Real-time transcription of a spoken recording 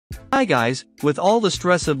Hi guys, with all the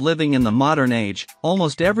stress of living in the modern age,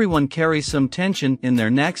 almost everyone carries some tension in their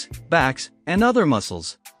necks, backs, and other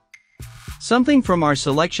muscles. Something from our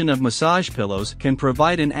selection of massage pillows can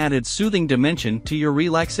provide an added soothing dimension to your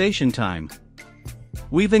relaxation time.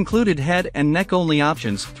 We've included head and neck only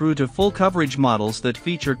options through to full coverage models that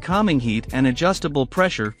feature calming heat and adjustable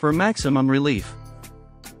pressure for maximum relief.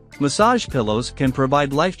 Massage pillows can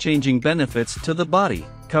provide life-changing benefits to the body,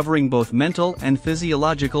 covering both mental and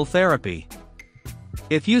physiological therapy.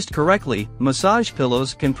 If used correctly, massage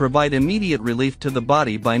pillows can provide immediate relief to the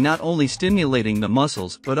body by not only stimulating the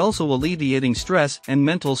muscles but also alleviating stress and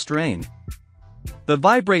mental strain. The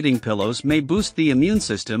vibrating pillows may boost the immune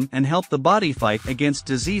system and help the body fight against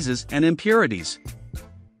diseases and impurities.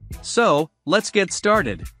 So, let's get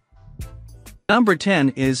started. Number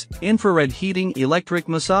 10 is Infrared Heating Electric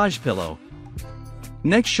Massage Pillow.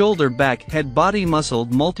 Neck, shoulder, back, head, body muscle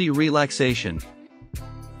multi-relaxation.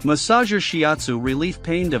 Massager Shiatsu Relief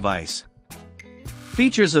Pain Device.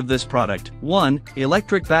 Features of this product: 1.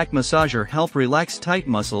 Electric back massager, help relax tight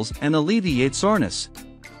muscles and alleviate soreness.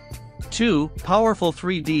 2. Powerful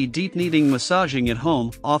 3D deep kneading massaging at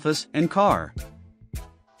home, office, and car.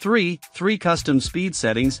 3. 3 custom speed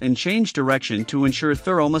settings and change direction to ensure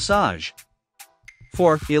thorough massage.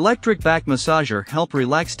 4. Electric back massager, help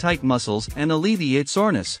relax tight muscles and alleviate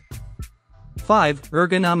soreness. 5.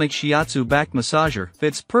 Ergonomic Shiatsu back massager,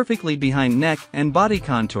 fits perfectly behind neck and body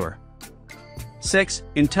contour. 6.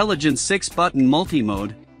 Intelligent 6-button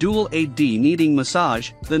multi-mode, dual 8D kneading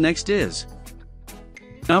massage, the next is.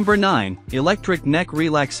 Number 9. Electric neck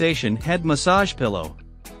relaxation head massage pillow.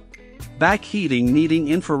 Back heating kneading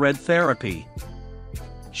infrared therapy.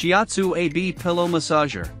 Shiatsu AB pillow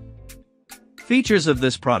massager. Features of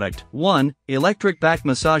this product: 1. Electric back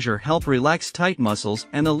massager, help relax tight muscles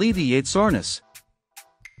and alleviate soreness.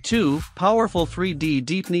 2. Powerful 3D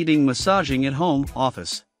deep kneading massaging at home,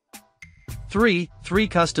 office. 3. 3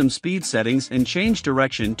 custom speed settings and change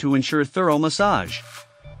direction to ensure thorough massage.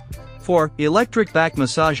 4. Electric back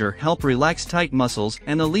massager, help relax tight muscles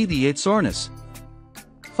and alleviate soreness.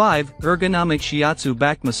 5. Ergonomic Shiatsu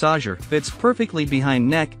back massager, fits perfectly behind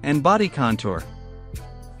neck and body contour.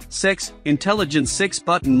 6. Intelligent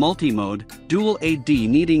 6-button multi-mode, dual 8D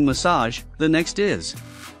kneading massage, the next is.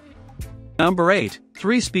 Number 8.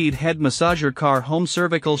 3-speed head massager car home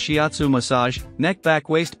cervical Shiatsu massage, neck, back,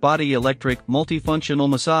 waist, body electric multifunctional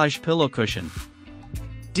massage pillow cushion.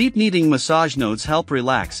 Deep kneading massage nodes help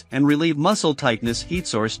relax and relieve muscle tightness. Heat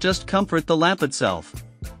source: just comfort the lamp itself.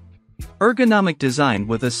 Ergonomic design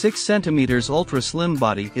with a 6 cm ultra slim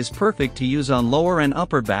body is perfect to use on lower and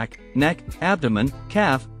upper back, neck, abdomen,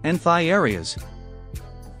 calf, and thigh areas.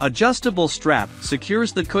 Adjustable strap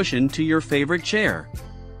secures the cushion to your favorite chair.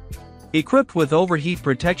 Equipped with overheat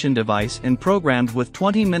protection device and programmed with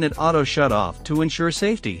 20-minute auto shut-off to ensure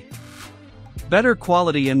safety. Better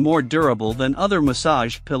quality and more durable than other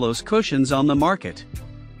massage pillows cushions on the market.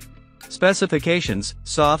 Specifications: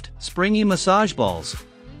 soft, springy massage balls.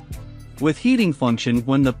 With heating function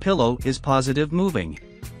when the pillow is positive moving.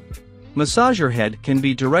 Massager head can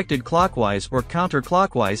be directed clockwise or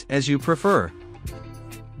counterclockwise as you prefer.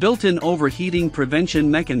 Built-in overheating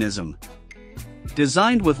prevention mechanism.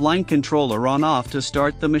 Designed with line controller on-off to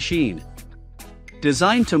start the machine.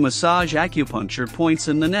 Designed to massage acupuncture points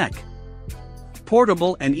in the neck.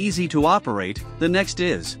 Portable and easy to operate, the next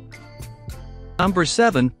is. Number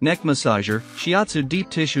 7. Neck massager, Shiatsu deep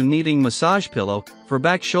tissue kneading massage pillow, for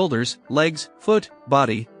back, shoulders, legs, foot,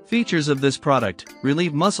 body. Features of this product: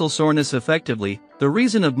 relieve muscle soreness effectively. The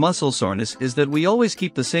reason of muscle soreness is that we always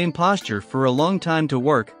keep the same posture for a long time to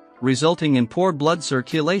work, resulting in poor blood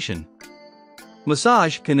circulation.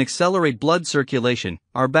 Massage can accelerate blood circulation.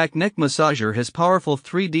 Our back neck massager has powerful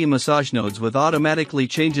 3D massage nodes with automatically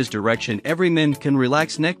changes direction. Every minute can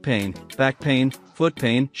relax neck pain, back pain, foot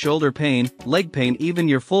pain, shoulder pain, leg pain, even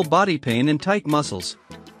your full body pain and tight muscles.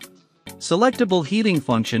 Selectable heating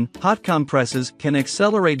function: hot compresses can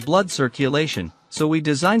accelerate blood circulation, so we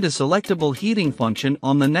designed a selectable heating function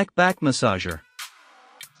on the neck back massager.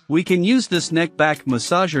 We can use this neck back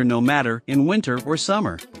massager no matter in winter or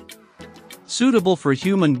summer. Suitable for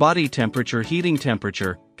human body temperature. Heating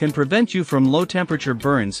temperature can prevent you from low temperature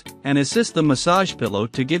burns and assist the massage pillow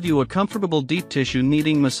to give you a comfortable deep tissue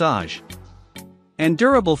kneading massage. And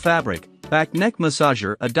durable fabric. Back neck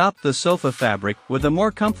massager adopt the sofa fabric with a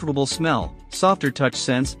more comfortable smell, softer touch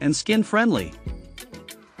sense, and skin friendly.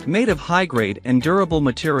 Made of high grade and durable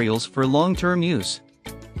materials for long-term use.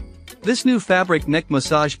 This new fabric neck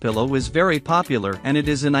massage pillow is very popular and it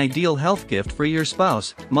is an ideal health gift for your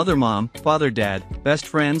spouse, mother, mom, father, dad, best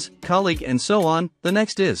friends, colleague, and so on. The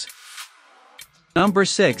next is. Number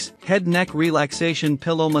 6. Head Neck Relaxation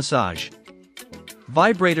Pillow Massage.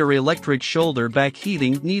 Vibrator Electric Shoulder Back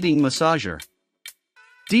Heating Kneading Massager.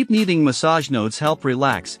 Deep kneading massage nodes help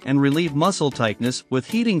relax and relieve muscle tightness with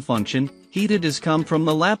heating function. Heated is come from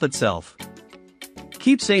the lamp itself.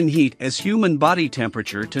 Keep same heat as human body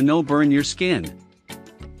temperature to no burn your skin.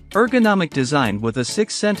 Ergonomic design with a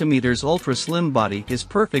 6 cm ultra slim body is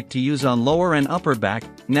perfect to use on lower and upper back,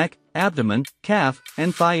 neck, abdomen, calf,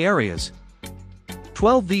 and thigh areas.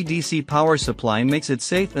 12V DC power supply makes it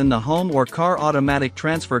safe in the home or car. Automatic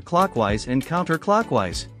transfer clockwise and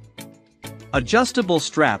counterclockwise. Adjustable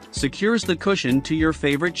strap secures the cushion to your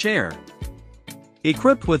favorite chair.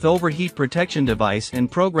 Equipped with overheat protection device and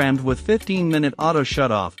programmed with 15-minute auto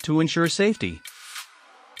shut-off to ensure safety.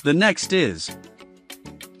 The next is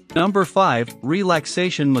Number 5.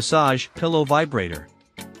 Relaxation Massage Pillow Vibrator.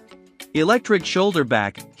 Electric Shoulder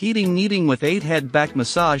Back Heating Kneading with 8-head back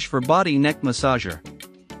massage for body neck massager.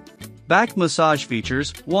 Back massage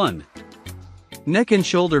features. 1. Neck and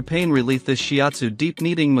shoulder pain relief. This Shiatsu deep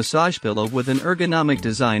kneading massage pillow with an ergonomic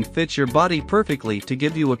design fits your body perfectly to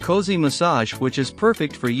give you a cozy massage which is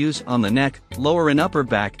perfect for use on the neck, lower and upper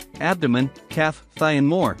back, abdomen, calf, thigh and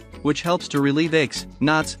more, which helps to relieve aches,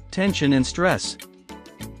 knots, tension and stress.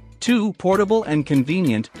 2. Portable and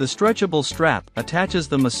convenient. The stretchable strap attaches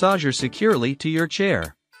the massager securely to your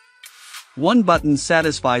chair. One button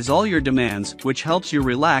satisfies all your demands, which helps you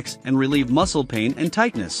relax and relieve muscle pain and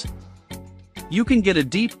tightness. You can get a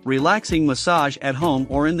deep, relaxing massage at home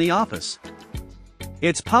or in the office.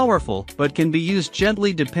 It's powerful but can be used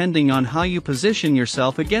gently depending on how you position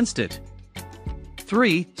yourself against it.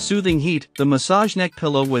 3. Soothing heat. The massage neck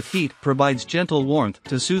pillow with heat provides gentle warmth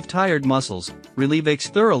to soothe tired muscles, relieve aches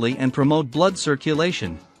thoroughly and promote blood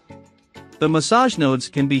circulation. The massage nodes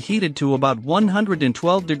can be heated to about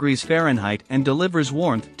 112 degrees Fahrenheit and delivers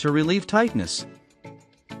warmth to relieve tightness.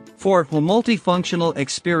 4. A multifunctional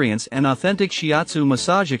experience. An authentic Shiatsu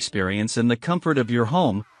massage experience in the comfort of your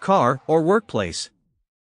home, car, or workplace.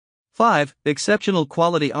 5. Exceptional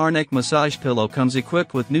quality R-neck massage pillow comes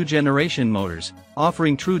equipped with new generation motors,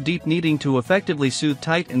 offering true deep kneading to effectively soothe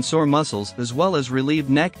tight and sore muscles as well as relieve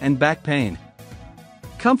neck and back pain.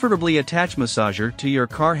 Comfortably attach massager to your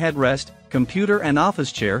car headrest, computer and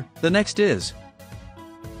office chair. The next is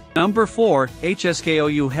Number 4.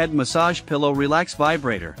 HSKOU Head Massage Pillow Relax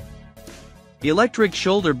Vibrator. Electric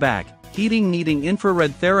Shoulder Back Heating Kneading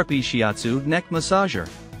Infrared Therapy Shiatsu Neck Massager.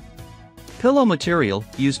 Pillow material.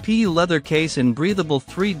 Use PU leather case and breathable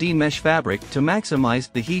 3D mesh fabric to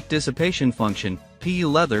maximize the heat dissipation function. PU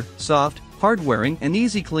leather, soft, hard-wearing and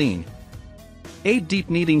easy clean. 8 deep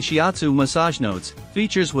kneading Shiatsu massage nodes.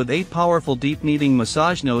 Features with 8 powerful deep kneading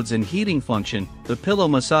massage nodes and heating function. The pillow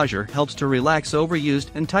massager helps to relax overused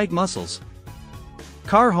and tight muscles.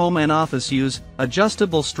 Car, home and office use.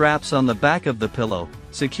 Adjustable straps on the back of the pillow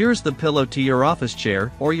secures the pillow to your office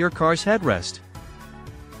chair or your car's headrest.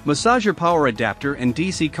 Massager power adapter and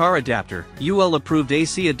DC car adapter. UL approved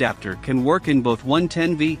AC adapter can work in both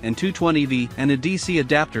 110V and 220V and a DC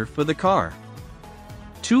adapter for the car.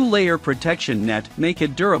 2-layer protection net make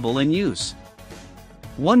it durable in use.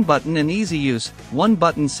 1 button and easy use. 1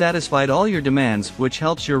 button satisfied all your demands, which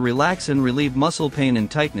helps you relax and relieve muscle pain and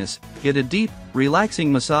tightness. Get a deep,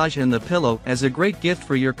 relaxing massage in the pillow as a great gift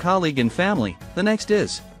for your colleague and family. The next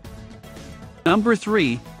is Number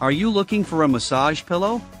 3. Are you looking for a massage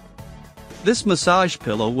pillow? This massage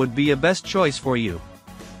pillow would be a best choice for you.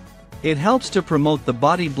 It helps to promote the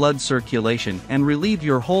body blood circulation and relieve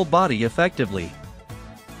your whole body effectively.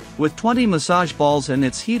 With 20 massage balls and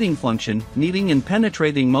its heating function, kneading and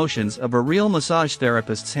penetrating motions of a real massage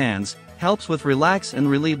therapist's hands, helps with relax and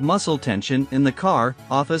relieve muscle tension in the car,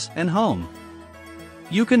 office and home.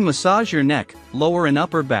 You can massage your neck, lower and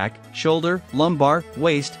upper back, shoulder, lumbar,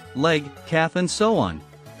 waist, leg, calf and so on.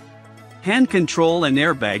 Hand control and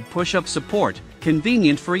airbag push-up support,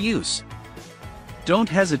 convenient for use. Don't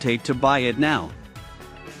hesitate to buy it now.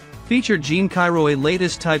 Featured Jinkairui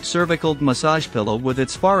latest type cervical massage pillow with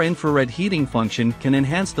its far infrared heating function can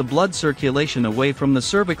enhance the blood circulation away from the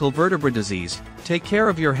cervical vertebra disease. Take care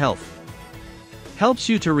of your health. Helps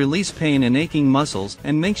you to release pain and aching muscles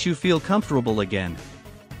and makes you feel comfortable again.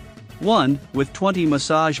 1. With 20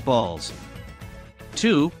 massage balls.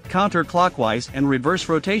 2. Counterclockwise and reverse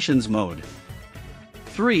rotations mode.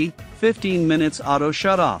 3. 15 minutes auto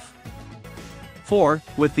shut-off. 4.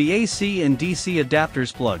 With the AC and DC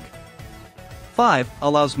adapters plug. 5.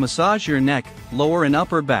 Allows massage your neck, lower and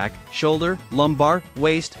upper back, shoulder, lumbar,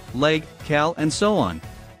 waist, leg, cal and so on.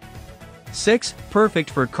 6. Perfect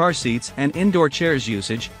for car seats and indoor chairs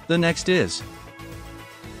usage. The next is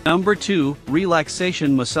Number 2.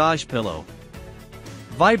 Relaxation Massage Pillow.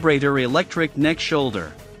 Vibrator electric neck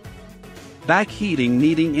shoulder. Back heating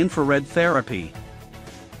needing infrared therapy.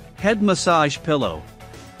 Head massage pillow.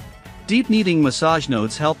 Deep kneading massage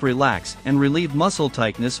nodes help relax and relieve muscle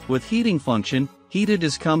tightness with heating function. Heated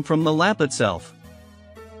is come from the lamp itself.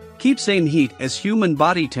 Keep same heat as human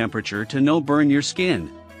body temperature to no burn your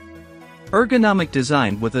skin. Ergonomic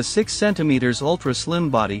design with a 6 cm ultra slim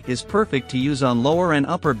body is perfect to use on lower and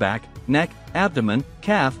upper back, neck, abdomen,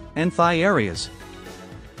 calf, and thigh areas.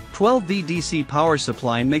 12V DC power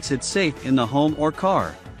supply makes it safe in the home or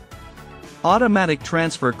car. Automatic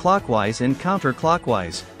transfer clockwise and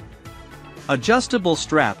counterclockwise. Adjustable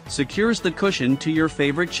strap secures the cushion to your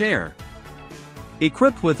favorite chair.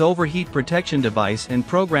 Equipped with overheat protection device and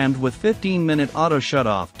programmed with 15-minute auto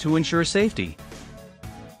shut-off to ensure safety.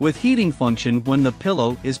 With heating function when the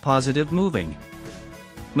pillow is positive moving.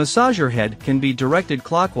 Massager head can be directed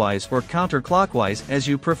clockwise or counterclockwise as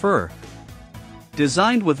you prefer.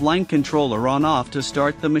 Designed with line controller on-off to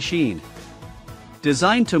start the machine.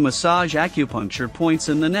 Designed to massage acupuncture points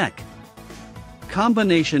in the neck.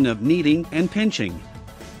 Combination of kneading and pinching.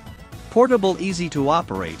 Portable, easy to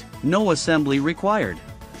operate, no assembly required.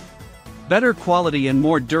 Better quality and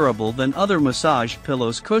more durable than other massage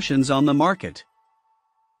pillows cushions on the market.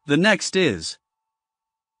 The next is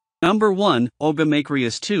Number 1,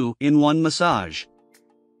 OGAMACRIUS 2-in-1 Massage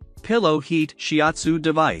Pillow Heat Shiatsu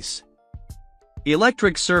Device.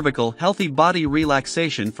 Electric cervical healthy body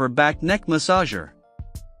relaxation for back neck massager.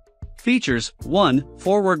 Features: 1.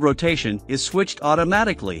 Forward rotation is switched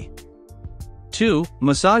automatically. 2.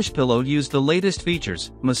 Massage pillow use the latest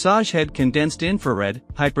features: massage head, condensed infrared,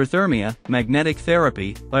 hyperthermia, magnetic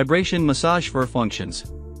therapy, vibration massage for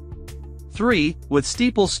functions. 3. With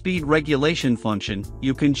steeple speed regulation function,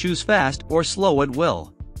 you can choose fast or slow at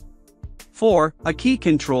will. 4. A key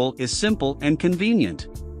control is simple and convenient.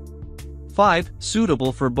 5.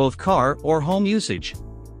 Suitable for both car or home usage.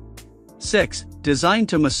 6. Designed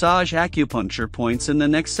to massage acupuncture points in the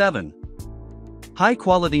neck. 7. High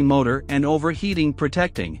quality motor and overheating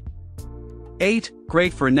protecting. 8.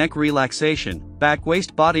 Great for neck relaxation, back,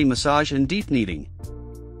 waist, body massage and deep kneading.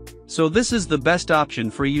 So this is the best option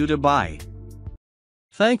for you to buy.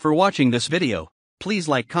 Thanks for watching this video. Please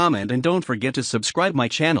like, comment and don't forget to subscribe my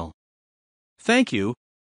channel. Thank you.